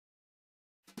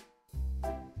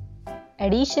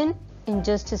addition in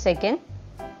just a second.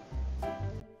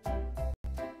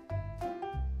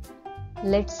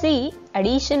 Let's see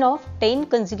addition of 10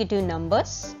 consecutive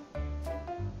numbers.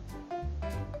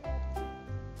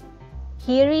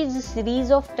 Here is a series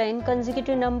of 10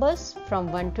 consecutive numbers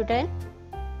from 1 to 10.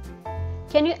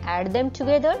 Can you add them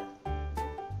together?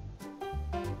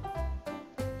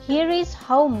 Here is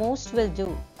how most will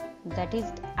do. That is,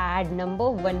 add number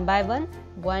one by one,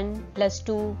 1 plus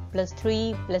 2 plus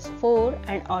 3 plus 4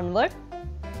 and onward.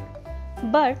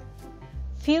 But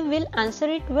few will answer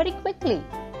it very quickly.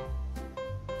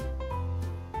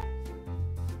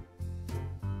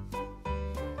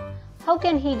 How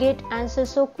can he get answer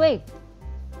so quick?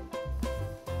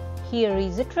 Here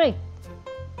is a trick.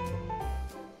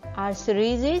 Our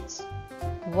series is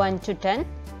 1 to 10.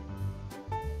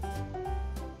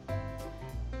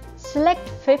 Select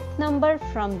fifth number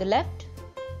from the left.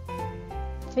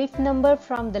 Fifth number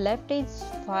from the left is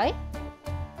 5.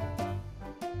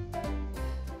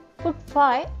 Put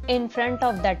 5 in front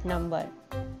of that number.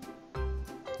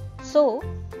 So,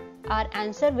 our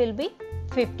answer will be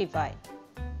 55.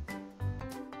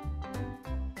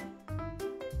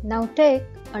 Now take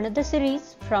another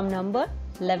series from number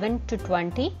 11 to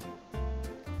 20.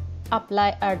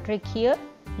 Apply our trick here,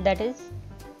 that is,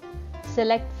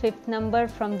 select fifth number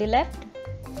from the left.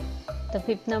 The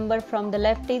fifth number from the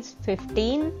left is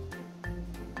 15.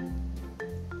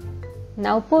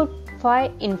 Now put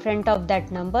 5 in front of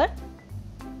that number.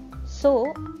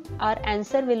 So our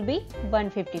answer will be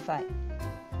 155.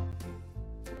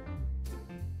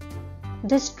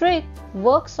 This trick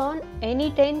works on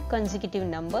any 10 consecutive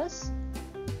numbers.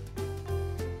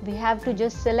 We have to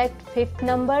just select fifth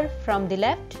number from the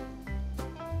left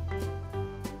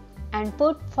and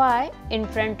put 5 in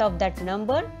front of that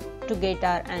number to get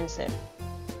our answer.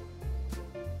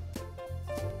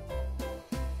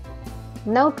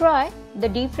 Now try the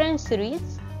different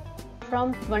series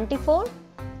from 24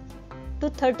 to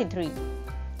 33.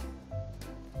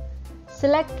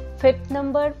 Select fifth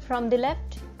number from the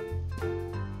left,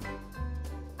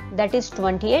 that is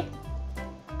 28.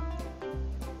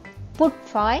 Put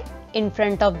 5 in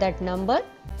front of that number.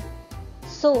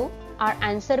 So our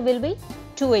answer will be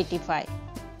 285.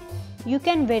 You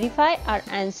can verify our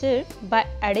answer by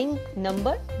adding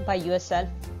number by yourself.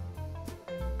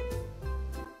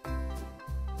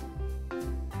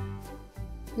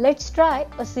 Let's try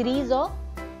a series of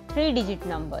 3-digit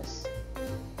numbers.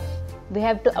 We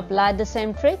have to apply the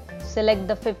same trick. Select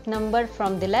the fifth number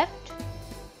from the left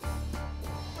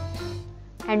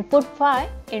and put 5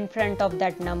 in front of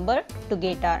that number to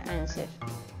get our answer.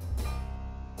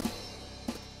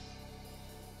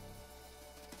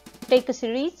 Take a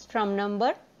series from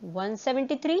number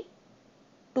 173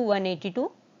 to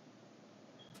 182.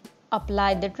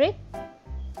 Apply the trick,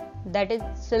 that is,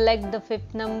 select the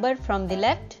fifth number from the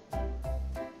left.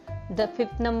 The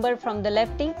fifth number from the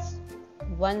left is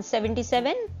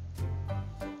 177.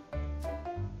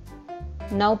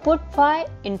 Now put 5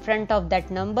 in front of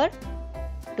that number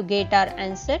to get our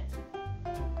answer,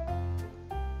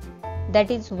 that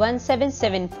is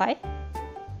 1775.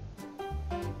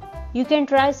 You can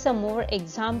try some more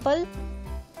example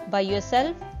by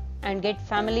yourself and get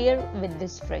familiar with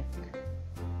this trick.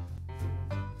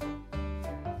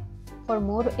 For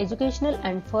more educational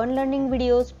and fun learning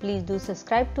videos, please do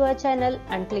subscribe to our channel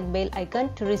and click bell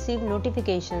icon to receive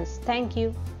notifications. Thank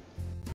you.